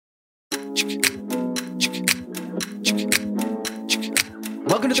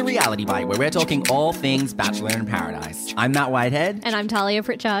Welcome to the Reality Bite, where we're talking all things Bachelor in Paradise. I'm Matt Whitehead. And I'm Talia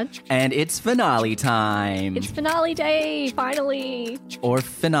Pritchard. And it's finale time. It's finale day, finally. Or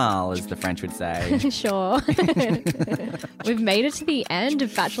finale, as the French would say. Sure. We've made it to the end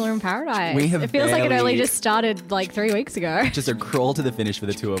of Bachelor in Paradise. We have It feels like it only just started like 3 weeks ago. Just a crawl to the finish for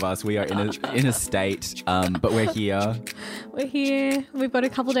the two of us. We are in a state, but we're here. We're here. We've got a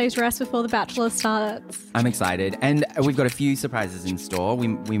couple days rest before the Bachelor starts. I'm excited. And we've got a few surprises in store.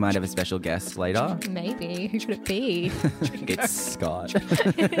 We might have a special guest later. Maybe. Who could it be? It's Scott.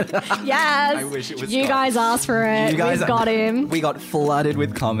 Yes. I wish it was You Scott. guys asked for it. We've got him. We got flooded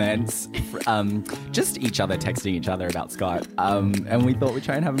with comments. Just each other texting each other about Scott. And we thought we'd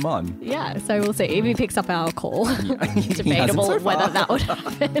try and have him on. Yeah, so we'll see. If he picks up our call, debatable so whether far. that would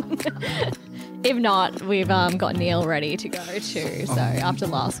happen. If not, we've got Neil ready to go too. So after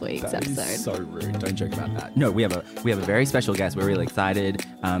last week's That is episode. so rude. Don't joke about that. No, we have a very special guest. We're really excited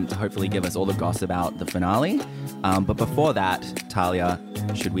to hopefully give us all the goss about the finale. But before that, Talia,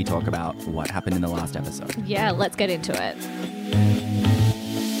 should we talk about what happened in the last episode? Yeah, let's get into it.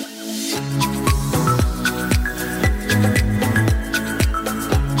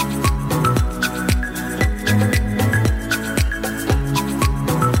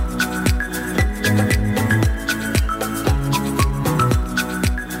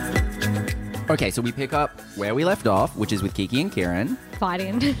 Okay, so we pick up where we left off, which is with Kiki and Kieran.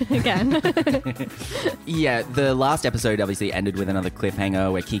 Fighting again. Yeah, the last episode obviously ended with another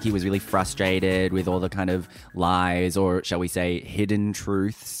cliffhanger where Kiki was really frustrated with all the kind of lies, or shall we say hidden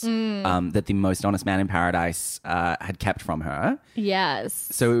truths, that the most honest man in paradise had kept from her. Yes.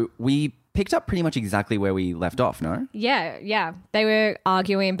 So we picked up pretty much exactly where we left off, no? Yeah. They were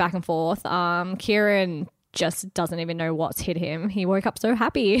arguing back and forth. Kieran just doesn't even know what's hit him. He woke up so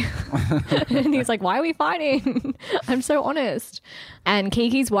happy. And he's like, why are we fighting? I'm so honest. And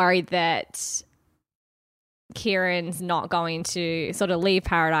Kiki's worried that Kieran's not going to sort of leave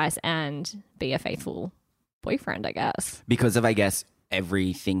paradise and be a faithful boyfriend, I guess. Because of, I guess,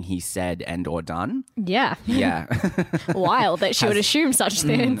 everything he said and or done. Yeah. Yeah. Wild that she would assume such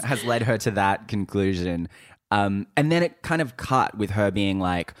things. Has led her to that conclusion. And then it kind of cut with her being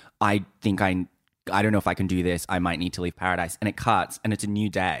like, I don't know if I can do this. I might need to leave paradise. And it cuts and it's a new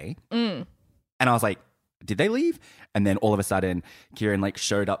day. And I was like, did they leave? And then all of a sudden, Kieran like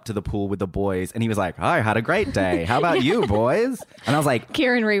showed up to the pool with the boys and he was like, I had a great day. How about you, boys? And I was like,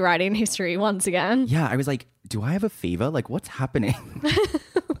 Kieran rewriting history once again. yeah, I was like, do I have a fever? Like, what's happening?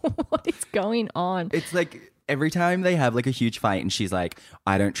 What is going on? It's like every time they have like a huge fight and she's like,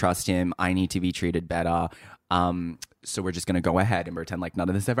 I don't trust him. I need to be treated better. So we're just going to go ahead and pretend like none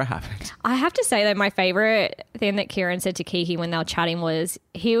of this ever happened. I have to say, though, my favorite thing that Kieran said to Kiki when they were chatting was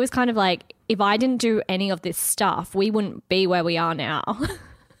he was kind of like, if I didn't do any of this stuff, we wouldn't be where we are now.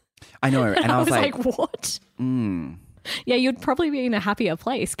 I know. And I was like, what? Yeah, you'd probably be in a happier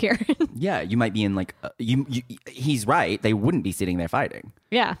place, Kieran. yeah, you might be in like, he's right. They wouldn't be sitting there fighting.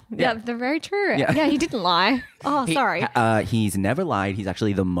 Yeah, they're very true. Yeah. Yeah, he didn't lie. Oh, sorry. He's never lied. He's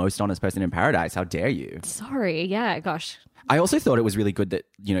actually the most honest person in paradise. How dare you? Sorry. Yeah, gosh. I also thought it was really good that,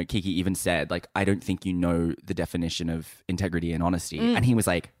 Kiki even said, like, I don't think you know the definition of integrity and honesty. And he was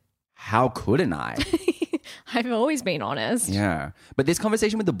like, how couldn't I? I've always been honest. Yeah. But this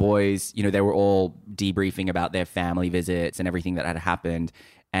conversation with the boys, they were all debriefing about their family visits and everything that had happened.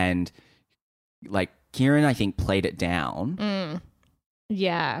 And like Kieran, I think, played it down.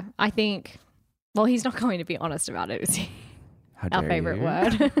 Yeah, I think, well, he's not going to be honest about it, is he? How dare Our favorite you?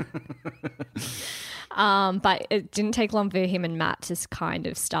 word. But it didn't take long for him and Matt to kind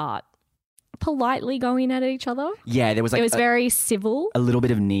of start politely going at each other. Yeah, there was like it was very civil. a little bit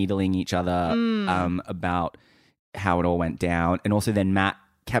of needling each other about how it all went down. And also then Matt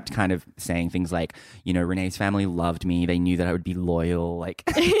kept kind of saying things like, Renee's family loved me. They knew that I would be loyal. Like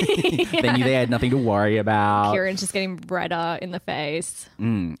they knew they had nothing to worry about. Kieran's just getting redder in the face.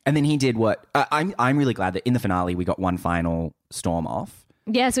 And then he did what I'm really glad that in the finale we got one final storm off.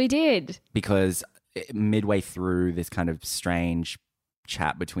 Yes, we did. Because midway through this kind of strange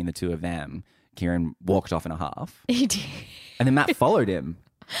chat between the two of them, Kieran walked off in a half. He did. And then Matt followed him.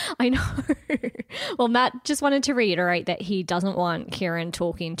 I know. Well, Matt just wanted to reiterate that he doesn't want Kieran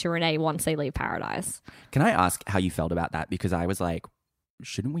talking to Renee once they leave paradise. Can I ask how you felt about that? Because I was like,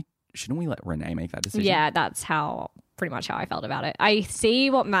 shouldn't we let Renee make that decision? Yeah, that's pretty much how I felt about it. I see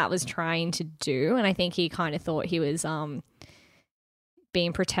what Matt was trying to do, and I think he kind of thought he was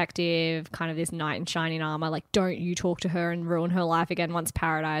being protective, kind of this knight in shining armor, like, don't you talk to her and ruin her life again once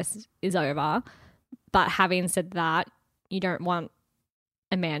paradise is over. But having said that, you don't want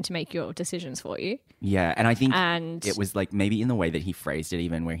a man to make your decisions for you. Yeah, and I think And it was like maybe in the way that he phrased it,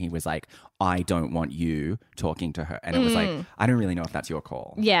 even where he was like, I don't want you talking to her. And it was like, I don't really know if that's your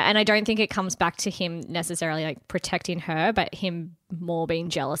call. yeah, and I don't think it comes back to him necessarily like protecting her, but him more being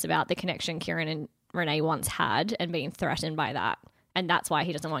jealous about the connection Kieran and Renee once had and being threatened by that. And that's why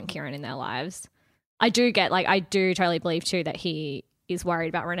he doesn't want Kieran in their lives. I do totally believe too that he is worried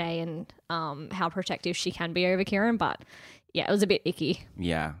about Renee and how protective she can be over Kieran, but yeah, it was a bit icky.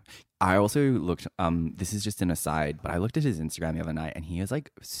 Yeah. I also looked, this is just an aside, but I looked at his Instagram the other night and he is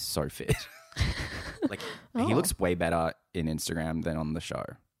like so fit. Like he looks way better in Instagram than on the show.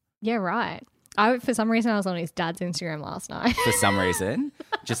 Yeah, right. For some reason, I was on his dad's Instagram last night. For some reason,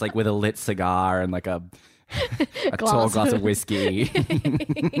 just like with a lit cigar and like a tall glass of whiskey.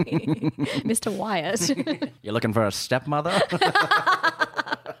 Mr. Wyatt. You're looking for a stepmother?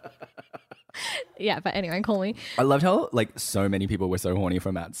 Yeah, but anyway, call me. I loved how like so many people were so horny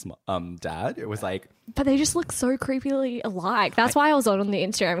for Matt's dad. It was like, but they just look so creepily alike. That's why I was on the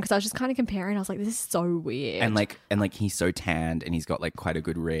Instagram, because I was just kind of comparing. I was like, this is so weird. And like he's so tanned and he's got like quite a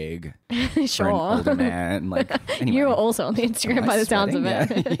good rig sure. for an older man. Like anyway. You were also on the Instagram by the sounds of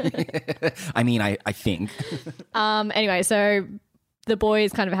it. Yeah. I mean, I think. Anyway, so the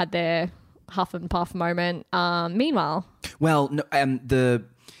boys kind of had their huff and puff moment. Meanwhile, well, no,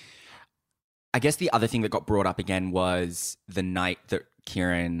 I guess the other thing that got brought up again was the night that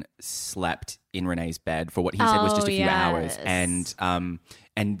Kieran slept in Renee's bed for what he said was just a few hours.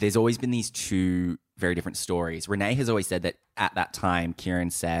 And there's always been these two very different stories. Renee has always said that at that time, Kieran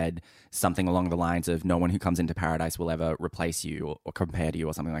said something along the lines of no one who comes into paradise will ever replace you or compare to you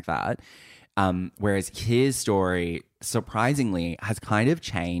or something like that. Whereas his story, surprisingly, has kind of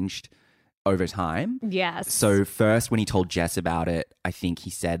changed over time. yes. So first when he told Jess about it, I think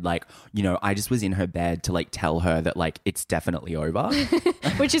he said like, you know, I just was in her bed to like tell her that like it's definitely over.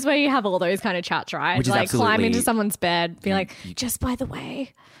 Which is where you have all those kind of chats, right? Which is like climb absolutely- into someone's bed, be like, just by the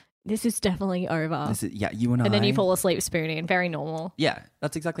way, this is definitely over. You and I. And then you fall asleep spooning. Very normal. Yeah,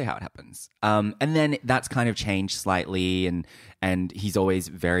 that's exactly how it happens. And then that's kind of changed slightly, and he's always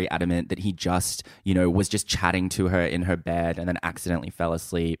very adamant that he just, you know, was just chatting to her in her bed and then accidentally fell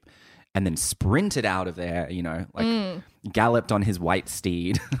asleep and then sprinted out of there, you know, like galloped on his white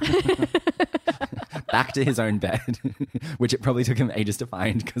steed back to his own bed, which it probably took him ages to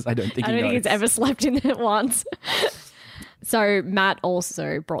find because I don't think he's ever slept in it once. So Matt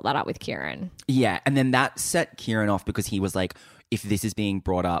also brought that up with Kieran. Yeah, and then that set Kieran off because he was like, if this is being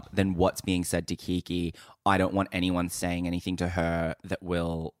brought up, then what's being said to Kiki? I don't want anyone saying anything to her that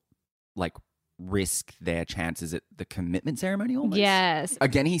will like risk their chances at the commitment ceremony almost. Yes.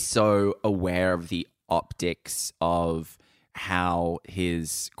 Again, he's so aware of the optics of how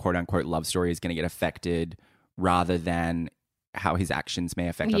his quote unquote love story is going to get affected rather than how his actions may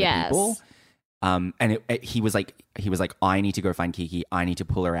affect other people. And he was like, I need to go find Kiki. I need to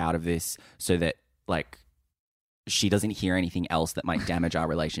pull her out of this so that like she doesn't hear anything else that might damage our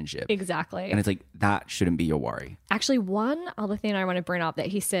relationship. Exactly. And it's like, that shouldn't be your worry. Actually, one other thing I want to bring up that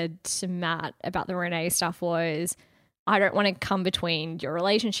he said to Matt about the Renee stuff was, I don't want to come between your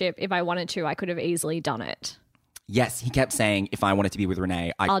relationship. If I wanted to, I could have easily done it. Yes, he kept saying, if I wanted to be with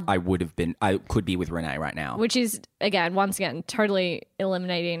Renee, I could be with Renee right now. Which is, once again, totally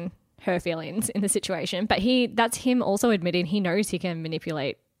eliminating her feelings in the situation. But that's him also admitting he knows he can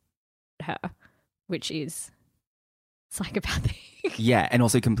manipulate her, which is psychopathic. Yeah, and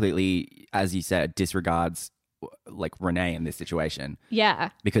also completely, as you said, disregards like Renee in this situation.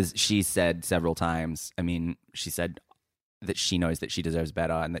 Yeah. Because she said several times, I mean, she said that she knows that she deserves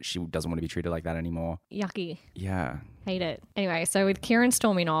better and that she doesn't want to be treated like that anymore. Yucky. Yeah. Hate it. Anyway, so with Kieran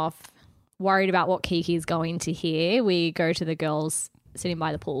storming off, worried about what Kiki's going to hear, we go to the girls sitting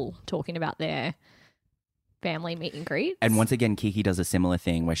by the pool talking about their family meet and greets. And once again, Kiki does a similar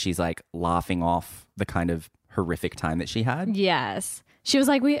thing where she's like laughing off the kind of horrific time that she had. Yes. She was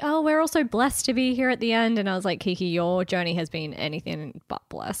like, we're also blessed to be here at the end. And I was like, Kiki, your journey has been anything but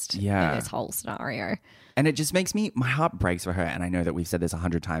blessed in this whole scenario. And it just makes my heart breaks for her. And I know that we've said this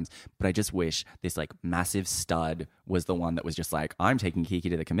 100 times, but I just wish this like massive stud was the one that was just like, I'm taking Kiki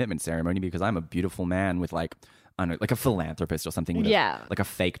to the commitment ceremony because I'm a beautiful man with like, I don't know, like a philanthropist or something with like a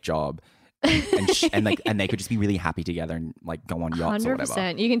fake job. and they could just be really happy together and like go on yachts 100%. Or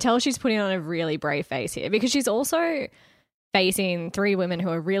whatever. You can tell she's putting on a really brave face here because she's also facing 3 women who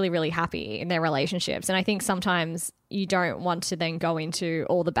are really, really happy in their relationships. And I think sometimes you don't want to then go into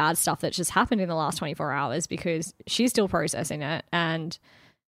all the bad stuff that's just happened in the last 24 hours because she's still processing it. And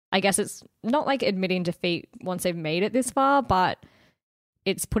I guess it's not like admitting defeat once they've made it this far, but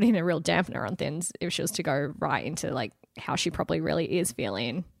it's putting a real dampener on things if she was to go right into like how she probably really is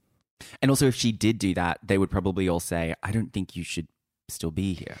feeling. And also, if she did do that, they would probably all say, I don't think you should still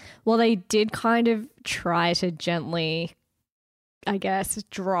be here. Well, they did kind of try to gently, I guess,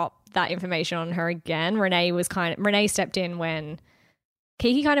 drop that information on her again. Renee stepped in when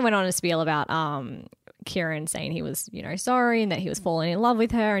Kiki kind of went on a spiel about Kieran saying he was, sorry and that he was falling in love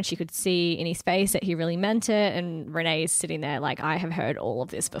with her, and she could see in his face that he really meant it. And Renee's sitting there like, I have heard all of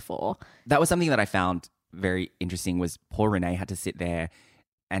this before. That was something that I found very interesting, was poor Renee had to sit there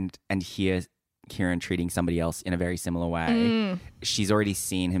and hear Kieran treating somebody else in a very similar way. She's already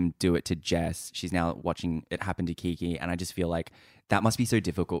seen him do it to Jess. She's now watching it happen to Kiki. And I just feel like that must be so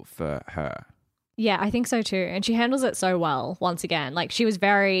difficult for her. Yeah, I think so too. And she handles it so well once again. Like, she was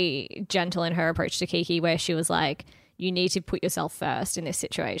very gentle in her approach to Kiki, where she was like, you need to put yourself first in this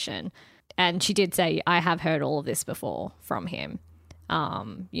situation. And she did say, I have heard all of this before from him.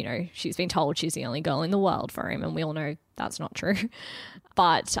 She's been told she's the only girl in the world for him, and we all know that's not true.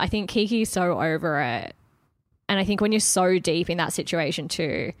 But I think Kiki's so over it. And I think when you're so deep in that situation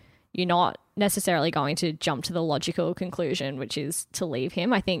too, you're not necessarily going to jump to the logical conclusion, which is to leave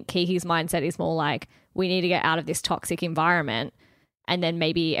him. I think Kiki's mindset is more like, we need to get out of this toxic environment, and then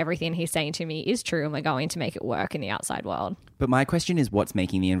maybe everything he's saying to me is true and we're going to make it work in the outside world. But my question is, what's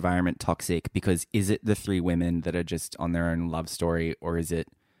making the environment toxic? Because is it the three women that are just on their own love story, or is it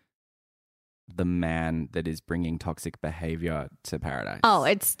the man that is bringing toxic behavior to Paradise? Oh,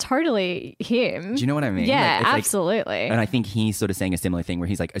 it's totally him. Do you know what I mean? Yeah, absolutely. And I think he's sort of saying a similar thing, where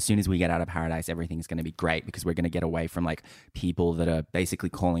he's like, as soon as we get out of Paradise, everything's going to be great because we're going to get away from like people that are basically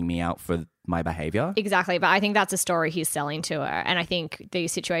calling me out for my behavior. Exactly. But I think that's a story he's selling to her. And I think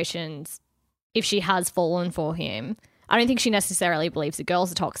these situations, if she has fallen for him, I don't think she necessarily believes the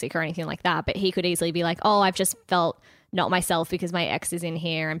girls are toxic or anything like that, but he could easily be like, oh, I've just felt not myself because my ex is in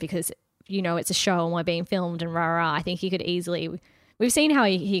here and because it's a show and we're being filmed and rah. I think he could easily, we've seen how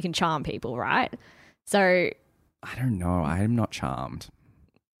he can charm people, right? So I don't know. I'm not charmed.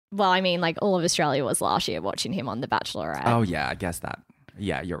 Well, I mean, like all of Australia was last year watching him on The Bachelor. Oh yeah, I guess that.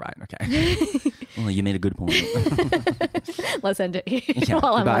 Yeah, you're right. Okay. Well, you made a good point. Let's end it here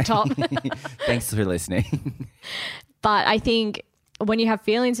while I'm on top. Thanks for listening. But I think when you have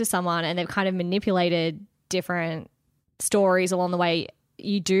feelings for someone and they've kind of manipulated different stories along the way,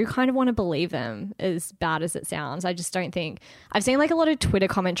 you do kind of want to believe them, as bad as it sounds. I just don't think... I've seen like a lot of Twitter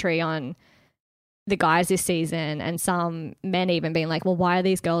commentary on the guys this season, and some men even being like, well, why are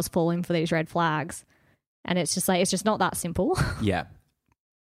these girls falling for these red flags? And it's just like, it's just not that simple. Yeah.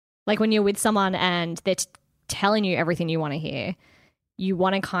 Like when you're with someone and they're telling you everything you want to hear, you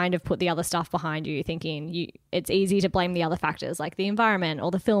want to kind of put the other stuff behind you, thinking it's easy to blame the other factors like the environment or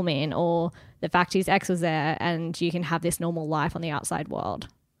the filming or the fact his ex was there, and you can have this normal life on the outside world.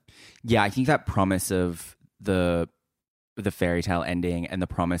 Yeah, I think that promise of the fairy tale ending and the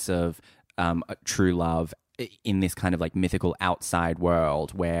promise of true love in this kind of like mythical outside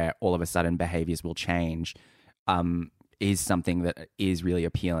world where all of a sudden behaviors will change is something that is really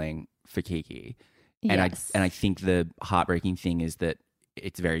appealing for Kiki. Yes. And I think the heartbreaking thing is that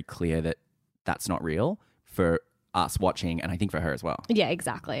it's very clear that that's not real for us watching, and I think for her as well. Yeah,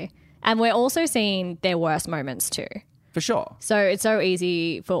 exactly. And we're also seeing their worst moments too. For sure. So it's so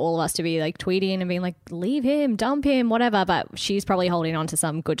easy for all of us to be like tweeting and being like, leave him, dump him, whatever. But she's probably holding on to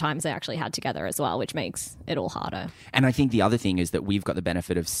some good times they actually had together as well, which makes it all harder. And I think the other thing is that we've got the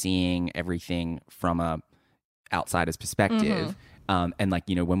benefit of seeing everything from a outsider's perspective. Mm-hmm. And like,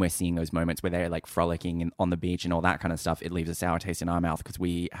 when we're seeing those moments where they're like frolicking on the beach and all that kind of stuff, it leaves a sour taste in our mouth because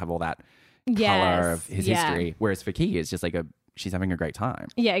we have all that color of his history. Whereas for Kiki, it's just like she's having a great time.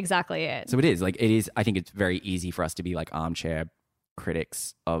 Yeah, exactly it. So it is. I think it's very easy for us to be like armchair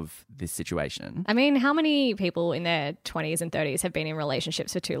critics of this situation. I mean, how many people in their 20s and 30s have been in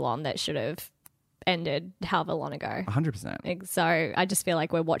relationships for too long that should have ended however long ago? 100%. So I just feel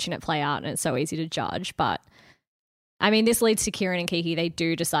like we're watching it play out and it's so easy to judge. But I mean, this leads to Kieran and Kiki. They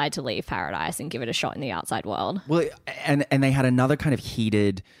do decide to leave Paradise and give it a shot in the outside world. Well, and they had another kind of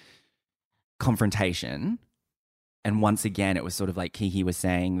heated confrontation. And once again, it was sort of like Kiki was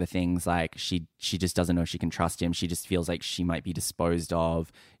saying the things like she just doesn't know if she can trust him. She just feels like she might be disposed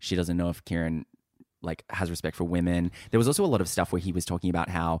of. She doesn't know if Kieran like has respect for women. There was also a lot of stuff where he was talking about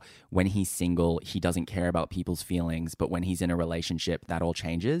how when he's single, he doesn't care about people's feelings. But when he's in a relationship, that all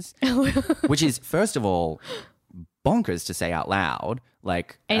changes. Which is, first of all, bonkers to say out loud.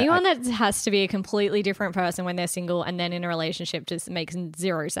 Like anyone that has to be a completely different person when they're single and then in a relationship just makes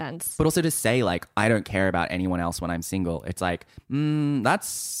zero sense. But also to say like, I don't care about anyone else when I'm single. It's like,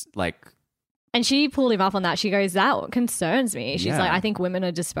 that's like... And she pulled him up on that. She goes, that concerns me. She's like, I think women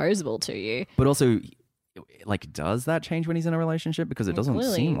are disposable to you. But also like, does that change when he's in a relationship? Because it doesn't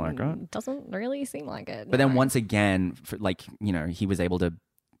Clearly seem like it. Doesn't really seem like it. But then no. once again, like, he was able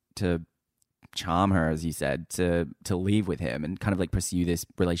to charm her, as you said, to leave with him and kind of like pursue this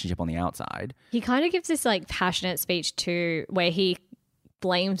relationship on the outside. He kind of gives this like passionate speech too, where he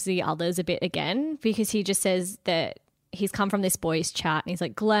blames the others a bit again, because he just says that he's come from this boys' chat and he's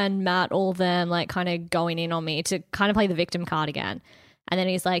like, Glenn, Matt, all of them, like kind of going in on me to kind of play the victim card again. And then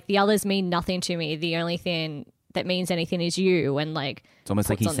he's like, the others mean nothing to me. The only thing that means anything is you. And like, it's almost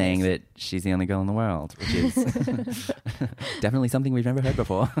like he's saying that she's the only girl in the world, which is definitely something we've never heard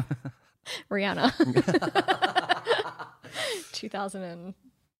before. Rihanna.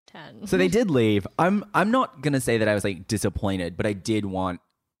 2010. So they did leave. I'm not gonna say that I was like disappointed, but I did want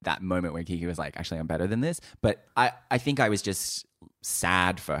that moment where Kiki was like, actually, I'm better than this. But I think I was just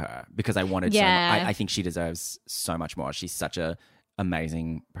sad for her because I wanted I think she deserves so much more. She's such a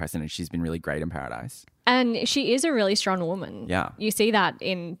amazing person and she's been really great in Paradise. And she is a really strong woman. Yeah. You see that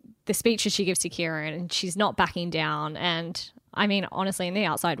in the speeches she gives to Kieran, and she's not backing down. And I mean, honestly, in the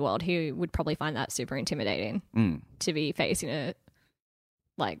outside world, he would probably find that super intimidating to be facing a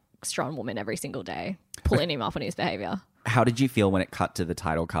like strong woman every single day, pulling him up on his behavior. How did you feel when it cut to the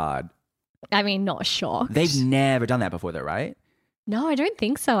title card? I mean, not shocked. They've never done that before though, right? No, I don't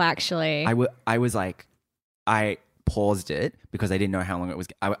think so, actually. I was like, I paused it because I didn't know how long it was.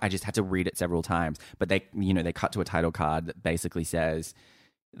 I just had to read it several times. But they cut to a title card that basically says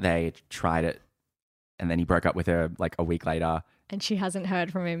they tried it and then he broke up with her like a week later. And she hasn't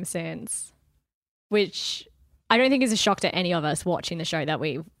heard from him since, which I don't think is a shock to any of us watching the show that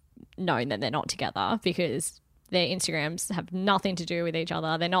we've known that they're not together, because their Instagrams have nothing to do with each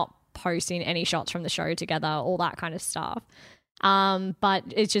other. They're not posting any shots from the show together, all that kind of stuff. But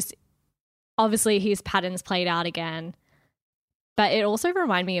it's just obviously his patterns played out again. But it also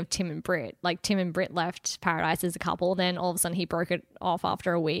reminded me of Tim and Britt. Like Tim and Britt left Paradise as a couple, then all of a sudden he broke it off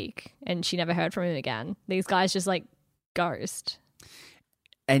after a week and she never heard from him again. These guys just like ghost.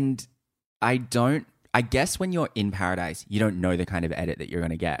 And I guess when you're in Paradise, you don't know the kind of edit that you're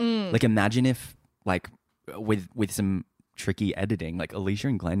going to get. Like imagine if like with some tricky editing, like Alicia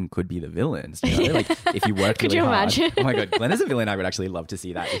and Glenn could be the villains, like if you worked could really you hard. imagine? Oh my god, Glenn is a villain. I would actually love to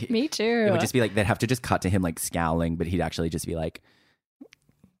see that. Me too. It would just be like they'd have to just cut to him like scowling, but he'd actually just be like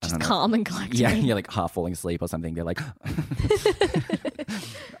just calm and collected. Yeah, like half falling asleep or something. They're like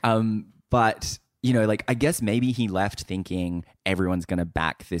but like I guess maybe he left thinking everyone's gonna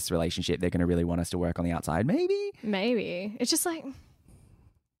back this relationship, they're gonna really want us to work on the outside. Maybe it's just like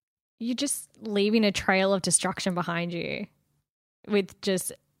you're just leaving a trail of destruction behind you with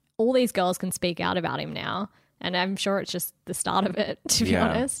just all these girls can speak out about him now. And I'm sure it's just the start of it, to be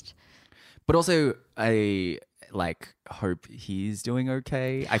honest. But also, I like hope he's doing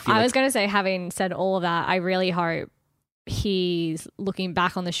okay. I was going to say, having said all of that, I really hope he's looking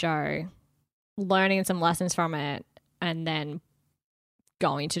back on the show, learning some lessons from it, and then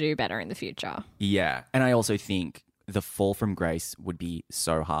going to do better in the future. Yeah. And I also think the fall from grace would be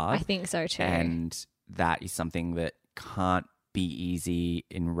so hard. I think so too. And that is something that can't be easy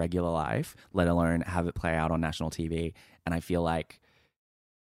in regular life, let alone have it play out on national TV. And I feel like,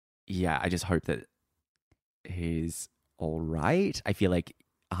 I just hope that he's all right. I feel like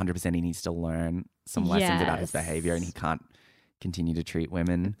 100% he needs to learn some lessons about his behavior, and he can't continue to treat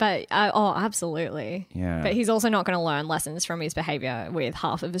women. But, absolutely. Yeah. But he's also not going to learn lessons from his behavior with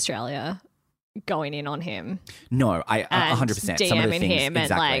half of Australia going in on him. No, I 100%. DMing some of the things, him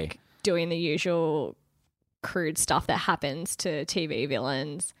exactly. And like doing the usual crude stuff that happens to TV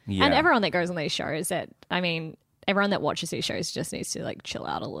villains and everyone that goes on these shows. That, I mean, everyone that watches these shows just needs to like chill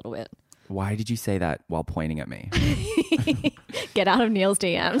out a little bit. Why did you say that while pointing at me? Get out of Neil's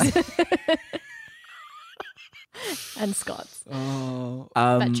DMs. And Scott's.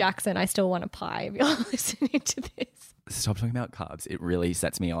 But Jackson, I still want a pie if you're listening to this. Stop talking about carbs. It really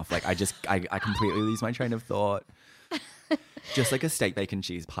sets me off. Like I completely lose my train of thought. Just like a steak, bacon,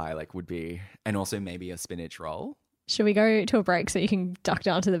 cheese pie would be, and also maybe a spinach roll. Should we go to a break so you can duck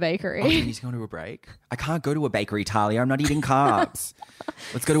down to the bakery? Oh, you need to go to a break? I can't go to a bakery, Talia. I'm not eating carbs.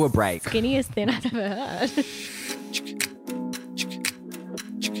 Let's go to a break. Skinniest thing I've ever heard.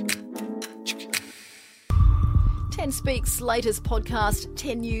 Ten Speaks' latest podcast,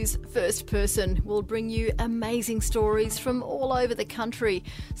 10 News First Person, will bring you amazing stories from all over the country.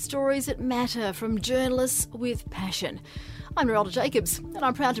 Stories that matter from journalists with passion. I'm Meralda Jacobs, and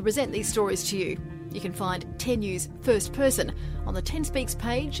I'm proud to present these stories to you. You can find 10 News First Person on the 10 Speaks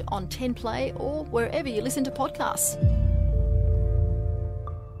page, on 10 Play, or wherever you listen to podcasts.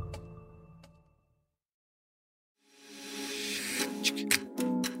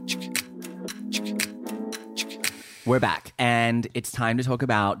 We're back, and it's time to talk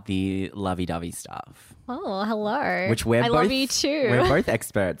about the lovey-dovey stuff, Oh, hello. which I love you too. We're both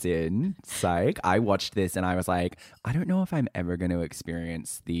experts in. Psych. I watched this and I was like, I don't know if I'm ever going to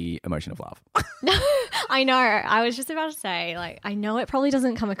experience the emotion of love. I know. I was just about to say, like, I know it probably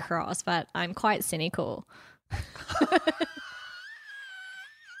doesn't come across, but I'm quite cynical.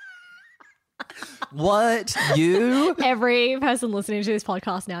 What? You? Every person listening to this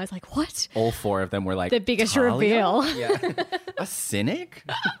podcast now is like, what? All four of them were like, The biggest Talia? reveal. Yeah. A cynic?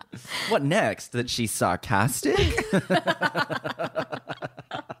 What next? That she's sarcastic? But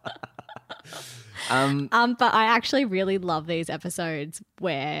I actually really love these episodes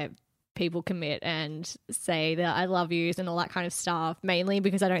where people commit and say that I love yous and all that kind of stuff, mainly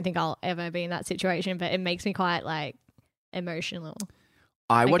because I don't think I'll ever be in that situation, but it makes me quite like emotional.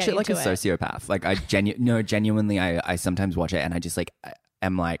 I watch it like a into it. sociopath. Like I genuinely, I sometimes watch it and I just like,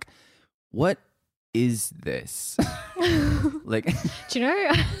 am like, what is this? Like, Do you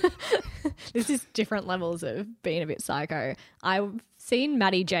know, this is different levels of being a bit psycho. I've seen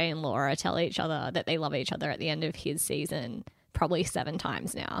Maddie, Jay and Laura tell each other that they love each other at the end of his season probably 7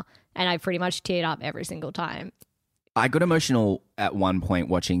 times now. And I pretty much teared up every single time. I got emotional at one point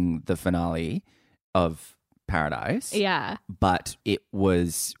watching the finale of Paradise. Yeah. But it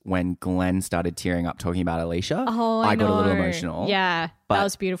was when Glenn started tearing up talking about Alicia. Oh, I got a little know. emotional. Yeah. But that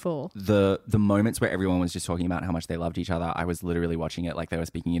was beautiful. The moments where everyone was just talking about how much they loved each other, I was literally watching it like they were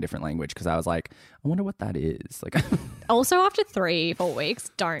speaking a different language because I was like, I wonder what that is. Like, Also, after 3-4 weeks,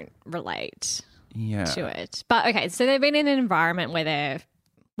 don't relate yeah. to it. But okay, so they've been in an environment where they're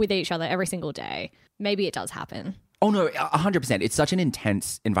with each other every single day. Maybe it does happen. Oh no, 100%. It's such an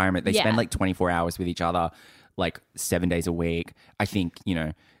intense environment. They Yeah. spend like 24 hours with each other, like 7 days a week. I think, you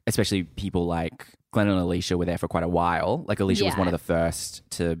know, especially people like Glenn and Alicia were there for quite a while. Like Alicia was Yeah. one of the first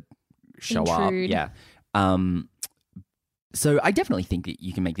to show Intrude. up. Yeah. So I definitely think that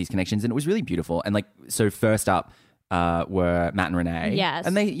you can make these connections, and it was really beautiful. And like, so first up were Matt and Renee. Yes.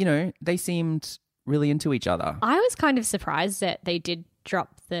 And they, you know, they seemed really into each other. I was kind of surprised that they did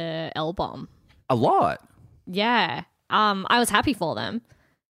drop the L-bomb. A lot. Yeah. I was happy for them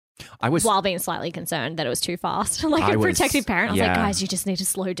I was while being slightly concerned that it was too fast. Like I a was- protective parent. I was like, yeah. guys, you just need to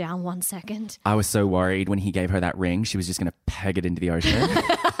slow down 1 second. I was so worried when he gave her that ring. She was just going to peg it into the ocean.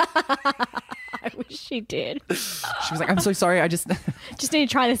 I wish she did. She was like, I'm so sorry. I just Just need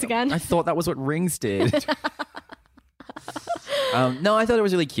to try this again. I thought that was what rings did. No, I thought it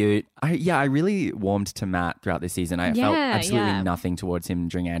was really cute. I really warmed to Matt throughout this season. I felt Yeah, absolutely yeah. nothing towards him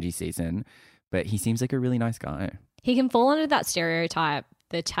during Angie's season, but he seems like a really nice guy. He can fall under that stereotype,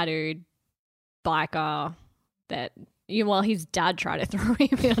 the tattooed biker that well, his dad tried to throw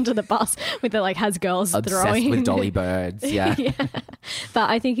him under the bus with the like has girls Obsessed throwing with dolly birds. Yeah. yeah. But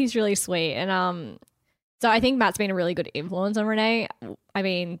I think he's really sweet. And so I think Matt's been a really good influence on Renee. I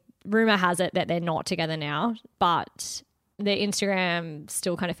mean, rumor has it that they're not together now, but their Instagram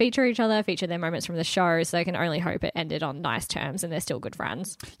still kind of feature their moments from the show. So I can only hope it ended on nice terms and they're still good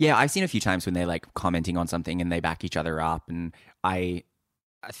friends. Yeah, I've seen a few times when they're like commenting on something and they back each other up. And I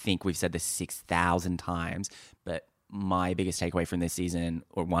think we've said this 6,000 times, but my biggest takeaway from this season,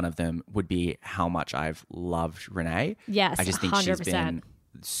 or one of them, would be how much I've loved Renee. Yes, I just think 100%. she's been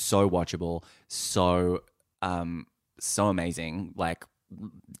so watchable, so amazing. Like,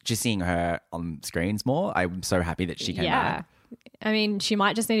 just seeing her on screens more, I'm so happy that she came back. I mean, she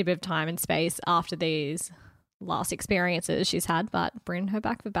might just need a bit of time and space after these last experiences she's had, but bring her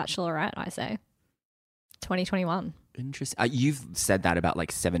back for Bachelorette, I say. 2021. Interesting. You've said that about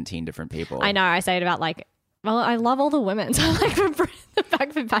like 17 different people. I know. I say it about like, well, I love all the women. So like, bring them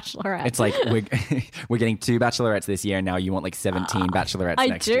back for Bachelorette. It's like we're getting 2 Bachelorettes this year, and now you want like 17 Bachelorettes I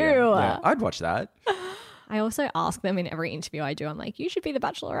next do. year. Yeah, I'd watch that. I also ask them in every interview I do, I'm like, you should be the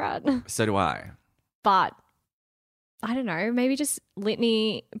Bachelorette. So do I. But I don't know, maybe just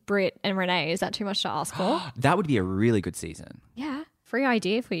Litany, Britt and Renee. Is that too much to ask for? That would be a really good season. Yeah. Free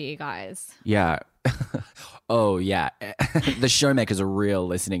idea for you guys. Yeah. Oh yeah. The showmakers are real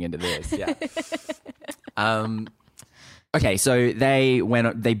listening into this. Yeah. Okay, so they went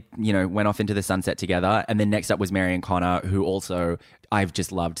off into the sunset together, and then next up was Mary and Connor, who also I've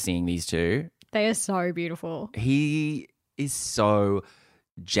just loved seeing these two. They are so beautiful. He is so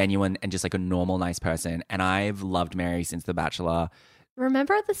genuine and just like a normal, nice person, and I've loved Mary since The Bachelor.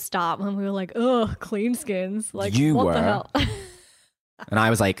 Remember at the start when we were like, ugh, clean skins? Like, You what were. the hell? And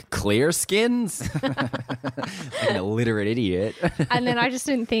I was like, clear skins? Like an illiterate idiot. And then I just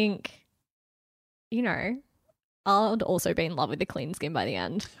didn't think, I'd also be in love with the clean skin by the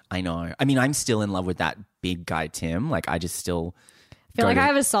end. I know. I mean, I'm still in love with that big guy, Tim. Like, I just still I feel like I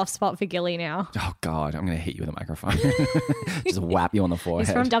have a soft spot for Gilly now. Oh, God. I'm going to hit you with a microphone. Just whap you on the forehead.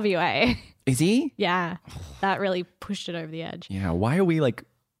 He's from WA. Is he? Yeah. That really pushed it over the edge. Yeah. Why are we like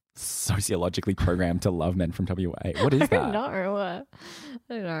sociologically programmed to love men from WA? What is I that? don't know. I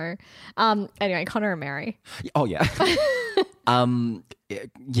don't know. Anyway, Connor and Mary. Oh, yeah.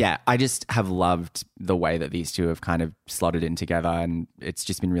 Yeah, I just have loved the way that these two have kind of slotted in together, and it's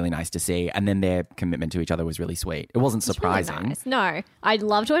just been really nice to see. And then their commitment to each other was really sweet. It wasn't surprising. Really nice. No, I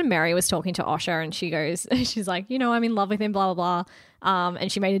loved when Mary was talking to Osher, and she's like, I'm in love with him, blah, blah, blah.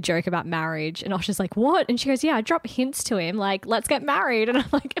 And she made a joke about marriage, and Osher's like, what? And she goes, yeah, I drop hints to him, like, let's get married. And I'm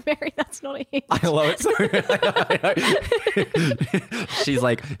like, Mary, that's not a hint. I love it so She's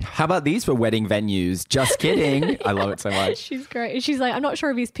like, how about these for wedding venues? Just kidding. I love it so much. She's great. She's like, I'm not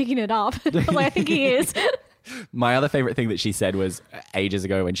sure if he's picking it up. I was like, I think he is. My other favorite thing that she said was ages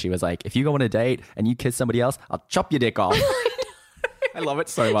ago when she was like, if you go on a date and you kiss somebody else, I'll chop your dick off. I love it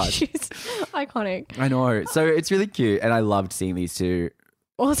so much. She's iconic. I know. So it's really cute. And I loved seeing these two.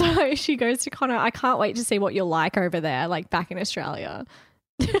 Also, she goes to Connor, I can't wait to see what you're like over there, like back in Australia.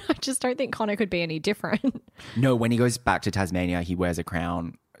 I just don't think Connor could be any different. No, when he goes back to Tasmania, he wears a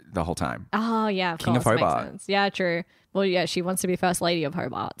crown the whole time. Oh, yeah. King of Hobart. Makes sense. Yeah, true. Well, yeah, she wants to be First Lady of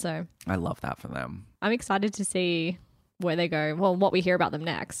Hobart. So I love that for them. I'm excited to see where they go. Well, what we hear about them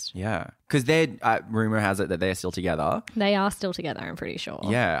next. Yeah. Because rumor has it that they're still together. They are still together, I'm pretty sure.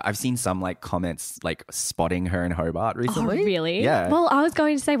 Yeah. I've seen some like comments like spotting her in Hobart recently. Oh, really? Yeah. Well, I was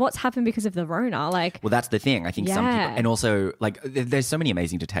going to say what's happened because of the Rona. Like, well, that's the thing. I think some people, Yeah. and also like there's so many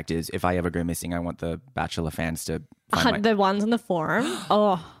amazing detectives. If I ever go missing, I want the Bachelor fans to find the ones on the forum.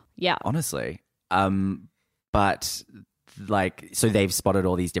 Oh, yeah. honestly. But like, so they've spotted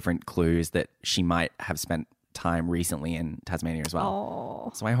all these different clues that she might have spent time recently in Tasmania as well.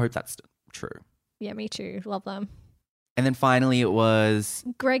 Oh, So I hope that's true. yeah, me too. Love them. And then finally it was,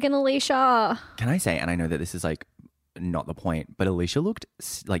 Greg and Alicia. can I say, and I know that this is like not the point, but Alicia looked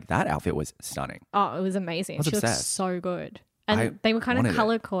like that outfit was stunning. Oh, it was amazing. I was She looked obsessed. so good. And I they were kind wanted of it.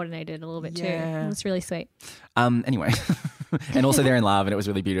 color coordinated a little bit too. Yeah. It was really sweet. Anyway, and also they're in love and it was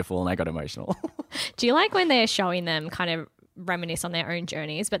really beautiful and I got emotional. Do you like when they're showing them kind of reminisce on their own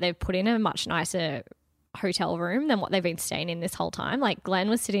journeys, but they've put in a much nicer hotel room than what they've been staying in this whole time? Like Glenn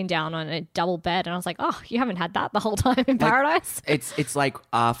was sitting down on a double bed and I was like, oh, you haven't had that the whole time in paradise? It's like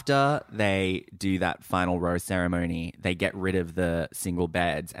after they do that final rose ceremony, they get rid of the single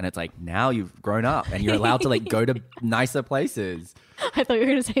beds and it's like, now you've grown up and you're allowed to like go to nicer places. I thought you were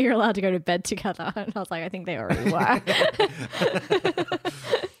going to say you're allowed to go to bed together. And I was like, I think they already were.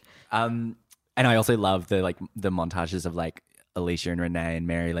 And I also love the montages of like Alicia and Renee and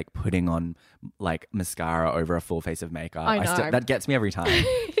Mary like putting on like mascara over a full face of makeup. I know. That gets me every time.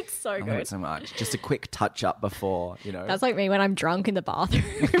 It's so I love good. it so much. Just a quick touch up before, That's like me when I'm drunk in the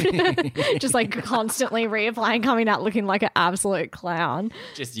bathroom. Just like constantly reapplying, coming out looking like an absolute clown.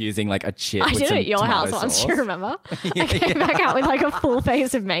 just using like a chip. I with did some it at your tomato house once, sauce. do you remember? I came back out with like a full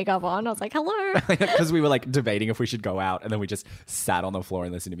face of makeup on. I was like, hello. Because we were like debating if we should go out and then we just sat on the floor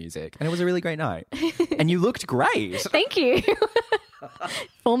and listened to music. And it was a really great night. And you looked great. Thank you.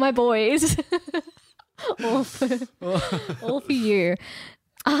 For my boys. all for you.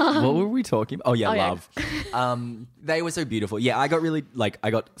 What were we talking about? Oh, yeah, Oh, yeah. love. They were so beautiful. Yeah, I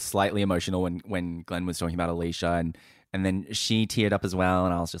got slightly emotional when Glenn was talking about Alicia and then she teared up as well.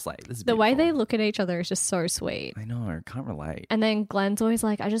 And I was just like, this is The way beautiful. they look at each other is just so sweet. I know, can't relate. And then Glenn's always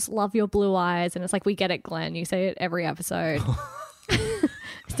like, I just love your blue eyes. And it's like, we get it, Glenn. You say it every episode.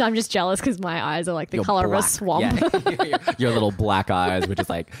 So I'm just jealous because my eyes are like the Your color of a black- swamp. Yeah. Your little black eyes were just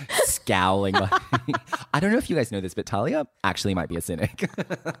like scowling. I don't know if you guys know this, but Talia actually might be a cynic.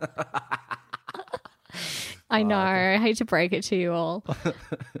 I know. I hate to break it to you all.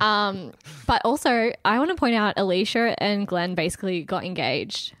 But also, I want to point out Alicia and Glenn basically got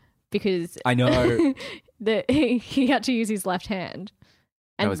engaged because I know. he had to use his left hand.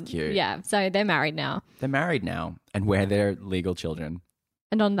 That was cute. Yeah. So they're married now. They're married now and we're their legal children.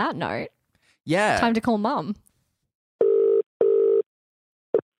 And on that note, Yeah. time to call mum.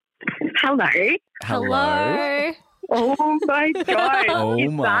 Hello. Hello. Oh my god. Oh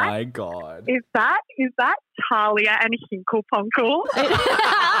is my God. That, is that Talia and Hinkle-Punkle?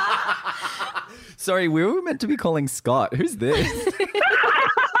 Sorry, we were meant to be calling Scott. Who's this?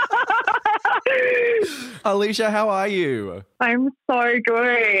 Alicia, how are you? I'm so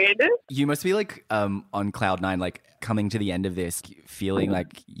good. You must be like on cloud nine, like coming to the end of this, feeling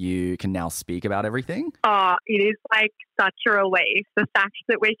like you can now speak about everything. Oh, it is like such a relief. The fact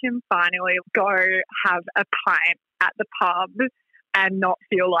that we can finally go have a pint at the pub and not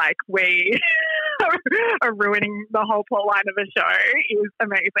feel like we are ruining the whole plot line of a show is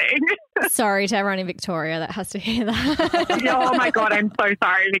amazing. Sorry to everyone in Victoria that has to hear that. Oh my God, I'm so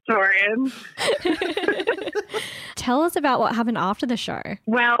sorry, Victorians. Tell us about what happened after the show.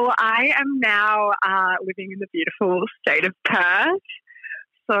 Well, I am now living in the beautiful state of Perth.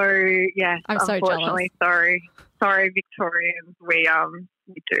 So, yes, I'm so unfortunately, sorry, Victorians. We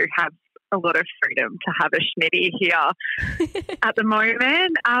do have a lot of freedom to have a schmitty here at the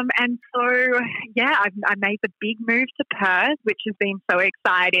moment. And so, yeah, I made the big move to Perth, which has been so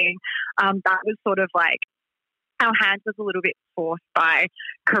exciting. That was sort of like our hands was a little bit forced by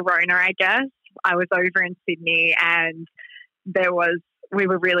Corona, I guess. I was over in Sydney and we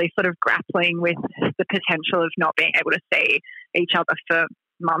were really sort of grappling with the potential of not being able to see each other for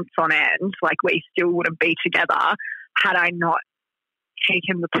months on end. Like we still wouldn't be together had I not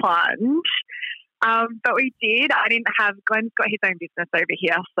taken the plunge. But we did. Glenn's got his own business over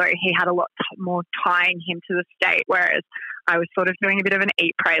here, so he had a lot more tying him to the state, whereas I was sort of doing a bit of an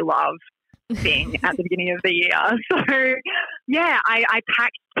eat, pray, love thing at the beginning of the year. So, yeah, I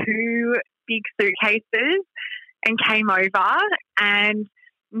packed 2 big suitcases and came over, and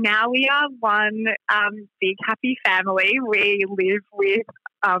now we are one big happy family. We live with,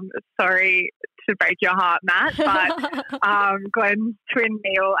 sorry to break your heart, Matt, but Glenn's twin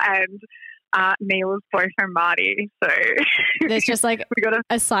Neil and Neil's boyfriend Marty. So there's just like we got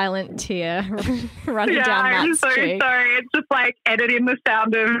a silent tear running down I'm Matt's so cheek. sorry. It's just like editing the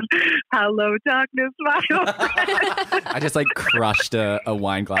sound of "Hello, darkness, my old friend." I just like crushed a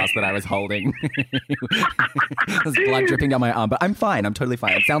wine glass that I was holding. There's blood dripping down my arm, but I'm fine. I'm totally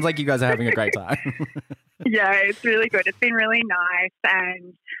fine. It sounds like you guys are having a great time. Yeah, it's really good. It's been really nice,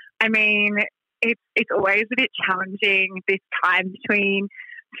 and I mean, it's always a bit challenging this time between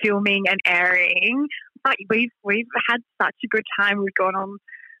filming and airing, but we've had such a good time. We've gone on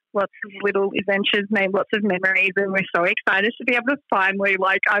lots of little adventures, made lots of memories, and we're so excited to be able to finally,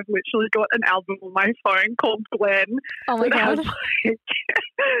 like, I've literally got an album on my phone called Glenn. Oh my God.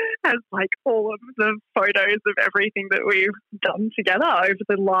 Has like all of the photos of everything that we've done together over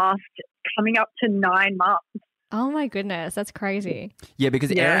the last coming up to 9 months. Oh my goodness, that's crazy. Yeah,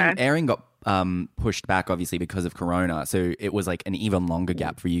 because airing got pushed back obviously because of Corona, so it was like an even longer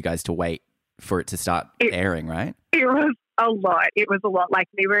gap for you guys to wait for it to start airing, right? It was a lot. It was a lot. Like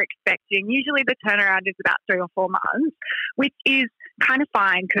we were expecting. Usually the turnaround is about 3 or 4 months, which is kind of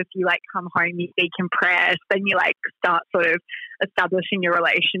fine because you like come home, you decompress, then you like start sort of establishing your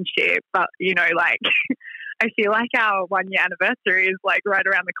relationship. But you know, like I feel like our 1-year anniversary is like right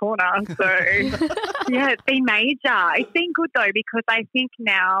around the corner. So yeah, it's been major. It's been good though because I think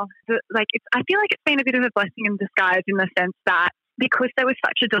now that I feel like it's been a bit of a blessing in disguise in the sense that because there was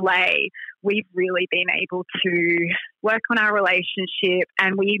such a delay, we've really been able to work on our relationship,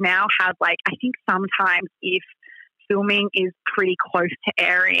 and we now have like I think sometimes if filming is pretty close to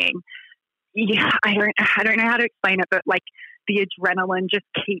airing, yeah, I don't know how to explain it, but like the adrenaline just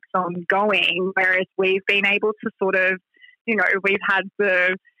keeps on going, whereas we've been able to sort of, you know, we've had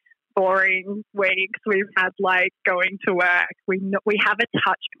the boring weeks, we've had like going to work, we have a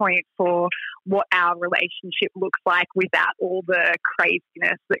touch point for what our relationship looks like without all the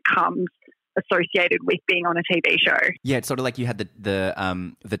craziness that comes associated with being on a TV show. Yeah, it's sort of like you had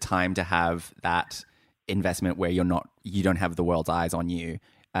the time to have that investment where you don't have the world's eyes on you.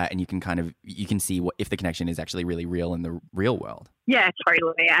 And you can see if the connection is actually really real in the real world. Yeah,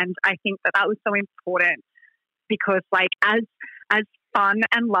 totally. And I think that was so important because like as fun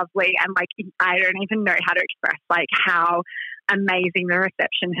and lovely and like I don't even know how to express like how amazing the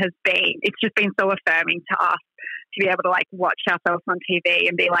reception has been. It's just been so affirming to us to be able to like watch ourselves on TV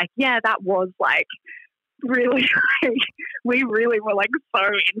and be like, yeah, that was like really like, we really were like so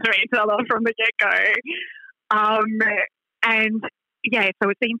into each other from the get-go. And yeah, so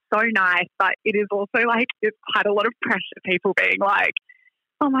it's been so nice, but it is also like it's quite a lot of pressure, people being like,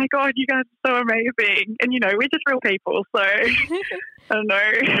 oh my God, you guys are so amazing. And, you know, we're just real people, so I don't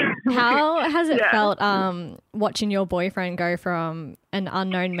know. How has it felt watching your boyfriend go from an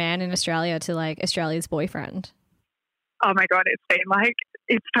unknown man in Australia to like Australia's boyfriend? Oh my God,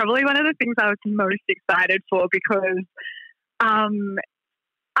 it's probably one of the things I was most excited for because I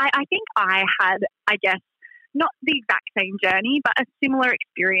think I had, I guess, not the exact same journey, but a similar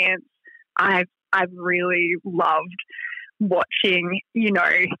experience. I've really loved watching, you know,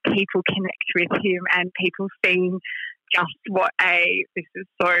 people connect with him and people seeing just this is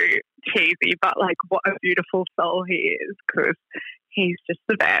so cheesy, but like what a beautiful soul he is because he's just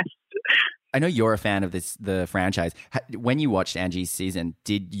the best. I know you're a fan of the franchise. When you watched Angie's season,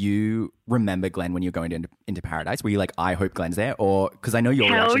 did you remember Glenn when you're going into Paradise? Were you like, I hope Glenn's there? Or, because I know your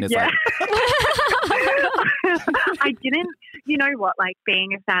reaction is like... I didn't, you know what, like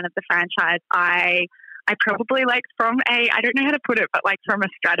being a fan of the franchise, I probably like I don't know how to put it, but like from a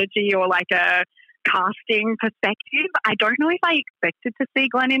strategy or like a casting perspective, I don't know if I expected to see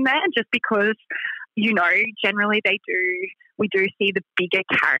Glenn in there just because, you know, generally we do see the bigger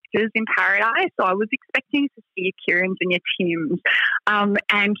characters in Paradise. So I was expecting to see your Kieran's and your Tim's.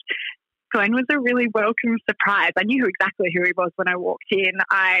 And Glenn was a really welcome surprise. I knew exactly who he was when I walked in.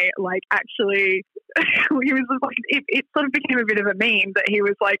 I actually, he was like, it sort of became a bit of a meme that he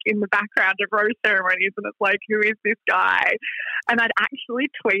was like in the background of rose ceremonies and it's like, who is this guy? And I'd actually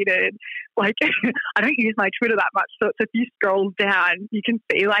tweeted, like, I don't use my Twitter that much, so it's if you scroll down, you can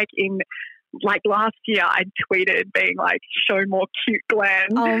see like in like last year I tweeted being like, show more cute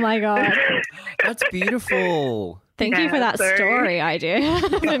Glenn. Oh my God. That's beautiful. Thank you for that story idea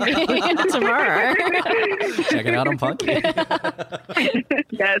for me tomorrow. Check it out on Punky.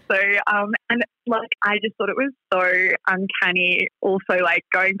 Yeah, so and like I just thought it was so uncanny. Also, like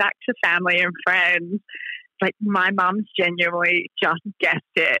going back to family and friends, like my mum's genuinely just guessed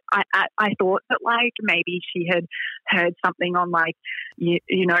it. I thought that like maybe she had heard something on like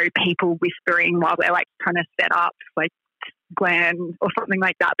you know, people whispering while they're like trying to set up like Glenn or something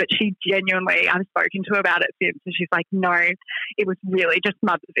like that, but she genuinely, I've spoken to her about it since, and she's like, no, it was really just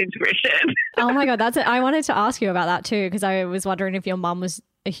mother's intuition. Oh my God, that's it. I wanted to ask you about that too, because I was wondering if your mum was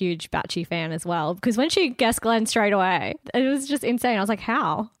a huge Batchy fan as well, because when she guessed Glenn straight away, it was just insane. I was like,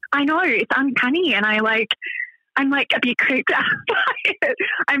 how? I know, it's uncanny, and I'm like a bit creeped out by it.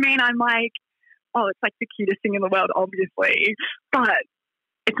 I mean, I'm like, oh, it's like the cutest thing in the world, obviously, but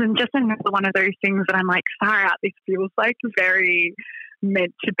it's just another one of those things that I'm like, far out, this feels like very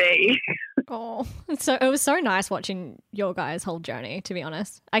meant to be. Oh, so it was so nice watching your guys' whole journey, to be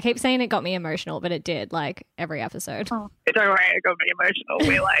honest. I keep saying it got me emotional, but it did, like every episode. Oh, don't worry, it got me emotional.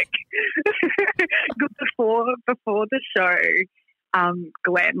 We're like, before the show,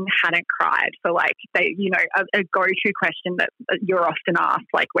 Glenn hadn't cried. So like they, you know, a go-to question that you're often asked,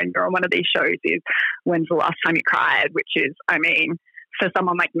 like when you're on one of these shows, is when's the last time you cried? Which is, I mean, for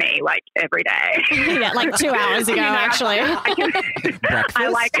someone like me, like every day. Yeah, like 2 hours ago, actually. I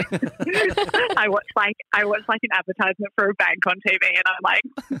watch like an advertisement for a bank on TV, and I'm like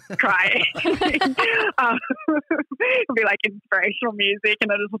crying. It'll be like inspirational music, and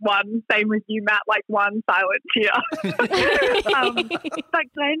there's one, same with you, Matt, like one silent tear. But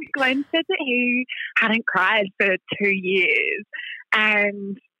Glenn said that he hadn't cried for 2 years,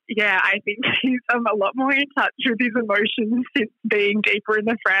 and yeah, I think he's a lot more in touch with his emotions since being deeper in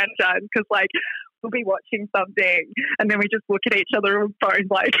the franchise, because like we'll be watching something and then we just look at each other and both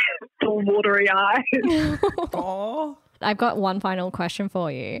like full watery eyes. Aww. I've got one final question for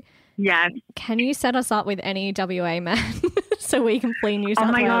you. Yes. Can you set us up with any WA men so we can flee New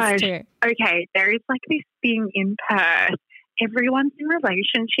South Wales too? Okay, there is like this thing in Perth. Everyone's in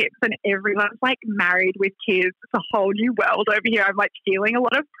relationships and everyone's like married with kids. It's a whole new world over here. I'm like feeling a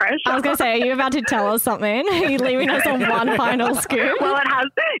lot of pressure. I was going to say, are you about to tell us something? Are you leaving us on one final scoop? Well,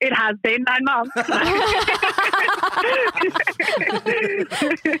 it has been 9 months.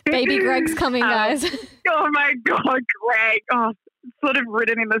 Baby Greg's coming, guys. Oh my God, Greg. Oh, sort of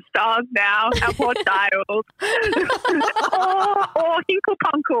written in the stars now. Our poor child. or Hinkle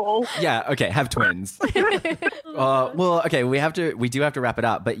Punkle. Yeah, okay, have twins. Well, okay, we do have to wrap it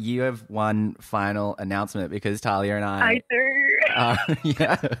up, but you have one final announcement because Talia and I do.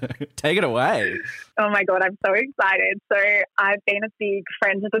 Yeah, take it away. Oh my God, I'm so excited. So I've been a big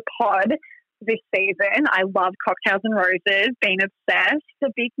friend of the pod this season. I love Cocktails and Roses, been obsessed. The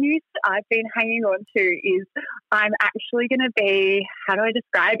big news I've been hanging on to is I'm actually going to be, how do I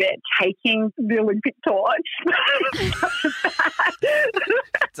describe it, taking the Olympic torch.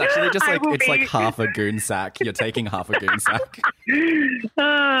 It's actually just like, it's like half a goon sack. You're taking half a goon sack.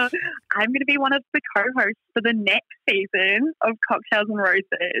 I'm going to be one of the co-hosts for the next season of Cocktails and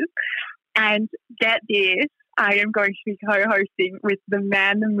Roses. And get this, I am going to be co-hosting with the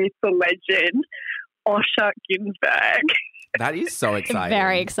man, the myth, the legend, Osher Ginsberg. That is so exciting.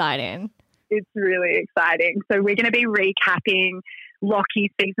 Very exciting. It's really exciting. So we're going to be recapping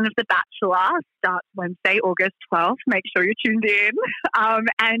Lockie's season of The Bachelor. Starts Wednesday, August 12th. Make sure you're tuned in.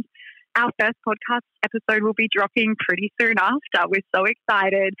 And our first podcast episode will be dropping pretty soon after. We're so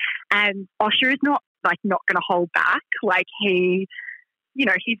excited. And Osher is not going to hold back. Like he's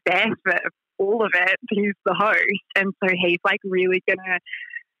there for all of it. He's the host, and so he's like really gonna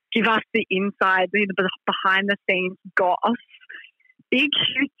give us the inside, the behind the scenes goss. Big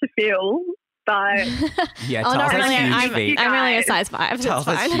shoes to fill, but Yeah, Oh, not Tals really. has huge feet. I'm only a size 5. Tals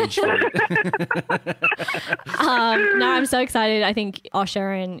That's has fine. huge feet. No, I'm so excited. I think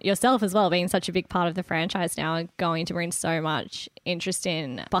Osher and yourself as well, being such a big part of the franchise now, are going to bring so much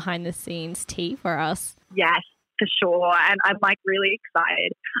interesting behind the scenes tea for us. yes, for sure. And I'm like really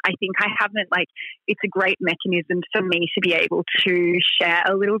excited. I think I haven't it's a great mechanism for me to be able to share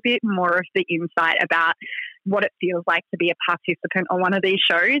a little bit more of the insight about what it feels like to be a participant on one of these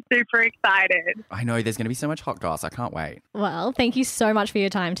shows. Super excited. I know there's going to be so much hot goss. I can't wait. Well, thank you so much for your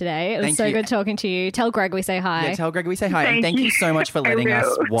time today. It was Thank so you. good talking to you. Tell Greg we say hi. Yeah, tell Greg we say hi. And Thank thank you you. so much for letting I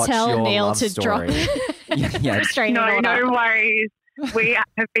us will. watch Tell your Neil love to story. drop yeah. straight No, in order. no worries. We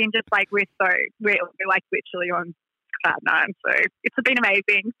have been just we're like literally on cloud nine. So it's been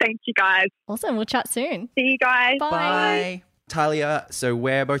amazing. Thank you guys. Awesome. We'll chat soon. See you guys. Bye. Talia, so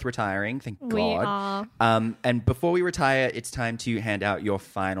we're both retiring, thank We God. are. And before we retire, it's time to hand out your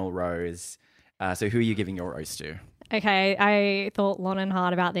final rose. So who are you giving your rose to? Okay, I thought long and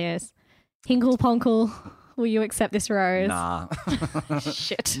hard about this. Hinkle Ponkle, will you accept this rose? Nah.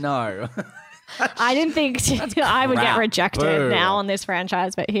 Shit. No. I didn't think I would get crap. rejected Boo. now on this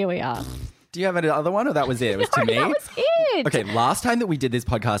franchise, but here we are. Do you have another one or that was it? It was to me? That was it. Okay, last time that we did this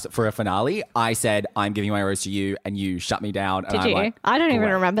podcast for a finale, I said, I'm giving my rose to you, and you shut me down. And Did I'm you? like, I don't even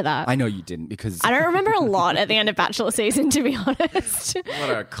 "Great." remember that. I know you didn't because I don't remember a lot at the end of Bachelor season, to be honest. what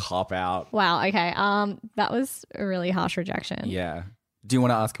a cop out. Wow. Okay. That was a really harsh rejection. Yeah. Do you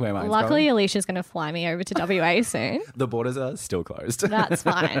want to ask where mine's Luckily, going? Alicia's going to fly me over to WA soon. The borders are still closed. That's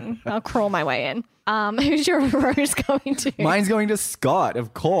fine. I'll crawl my way in. Who's your rose going to? Mine's going to Scott,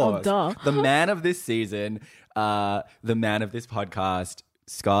 of course. Oh, duh. The man of this season, the man of this podcast.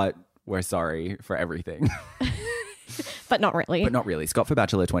 Scott, we're sorry for everything. But not really. But not really. Scott for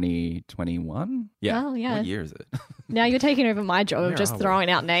Bachelor 2021? Yeah. Well, yeah. What year is it? Now you're taking over my job of Where just are we?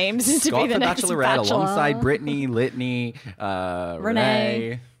 throwing out names to Scott be the for next Bachelorette Bachelor. alongside Brittany, Litany,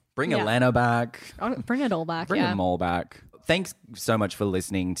 Renee. Bring Yeah. Elena back. Oh, bring it all back. Bring yeah. them all back. Thanks so much for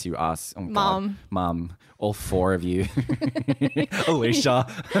listening to us. Oh, God. Mom. Mom. All 4 of you. Alicia.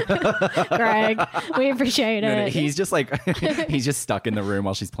 Greg, we appreciate No, it. he's just like, he's just stuck in the room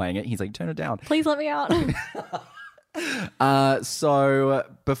while she's playing it. He's like, turn it down. Please let me out. So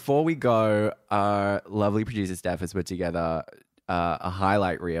before we go, our lovely producer Steph has put together a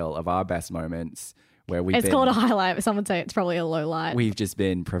highlight reel of our best moments where we've It's been, called a highlight, but someone say it's probably a low light. we've just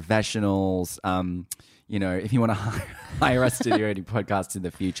been professionals. You know, if you want to hire us to do any podcasts in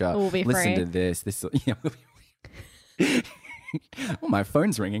the future, We'll be listen free. to this. This, yeah, we'll be oh, my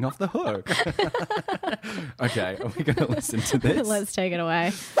phone's ringing off the hook. Okay, are we going to listen to this? Let's take it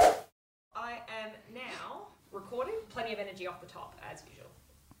away. I am now recording. Plenty of energy off the top, as usual.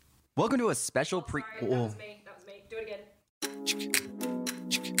 Welcome to a special pre. Sorry, that was me. That was me. Do it again.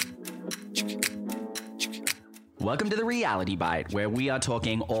 Welcome to the Reality Bite, where we are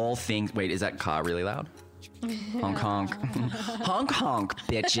talking all things. Wait, is that car really loud? Honk honk. Honk honk,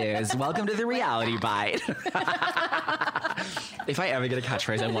 bitches. Welcome to the Reality Bite. If I ever get a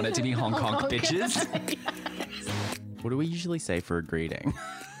catchphrase, I want it to be honk honk, bitches. What do we usually say for a greeting?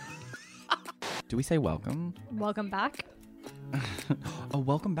 Do we say welcome? Welcome back. Oh,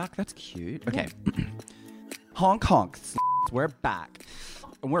 welcome back. That's cute. Okay. Honk honk. We're back.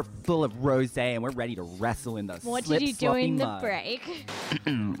 And we're full of rosé and we're ready to wrestle in the What slip, did you do sloppy in the mud. break?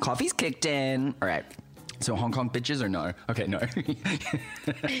 Coffee's kicked in. All right. So Hong Kong bitches or no? Okay, no.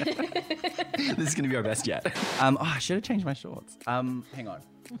 This is going to be our best yet. I should have changed my shorts. Hang on.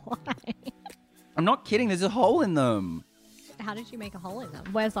 Why? I'm not kidding. There's a hole in them. How did you make a hole in them?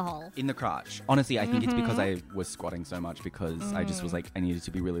 Where's the hole? In the crotch. Honestly, I think it's because I was squatting so much because I just was like, I needed to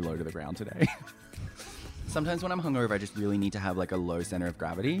be really low to the ground today. Sometimes when I'm hungover, I just really need to have like a low center of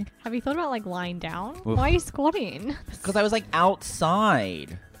gravity. Have you thought about like lying down? Oof. Why are you squatting? Because I was like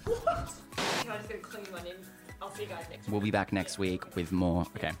outside. I'm just going to clean one in. I'll see you guys next week. We'll be back next week with more.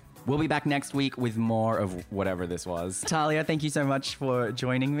 Okay. We'll be back next week with more of whatever this was. Talia, thank you so much for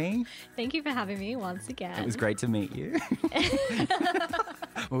joining me. Thank you for having me once again. It was great to meet you.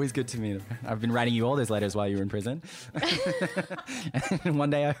 Always good to meet. I've been writing you all those letters while you were in prison. And one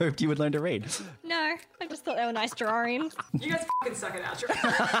day I hoped you would learn to read. No, I just thought they were nice drawings. You guys fucking suck at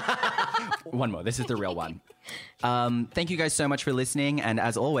outro. One more. This is the real one. Thank you guys so much for listening. And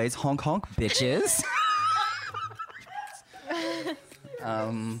as always, honk honk, bitches.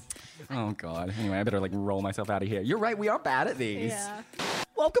 Oh, God. Anyway, I better like roll myself out of here. You're right. We are bad at these. Yeah.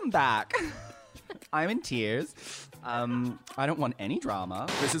 Welcome back. I'm in tears. I don't want any drama.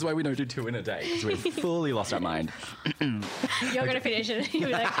 This is why we don't do 2 in a day, because we've fully lost our mind. You're going to finish it. You'll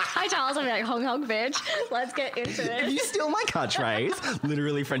be like, hi, Charles. I'll be like, Hong Kong, bitch. Let's get into If it. you steal my catchphrase,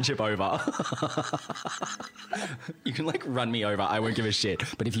 literally friendship over. You can like run me over. I won't give a shit.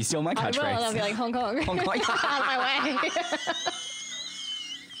 But if you steal my I will. catchphrase, And I'll be like, Hong Kong. Hong Kong. Out of my way.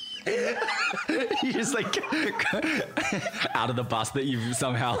 You just like out of the bus that you've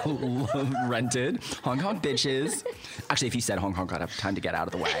somehow rented. Hong Kong bitches. Actually, if you said Hong Kong, I'd have time to get out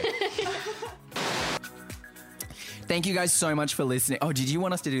of the way. Thank you guys so much for listening. Oh, did you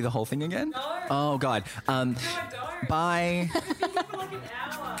want us to do the whole thing again? No. Oh, God. No, I don't. Bye. I've been here for like an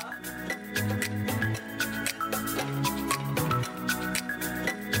hour.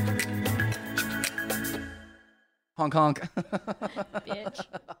 Hong Kong. Bitch.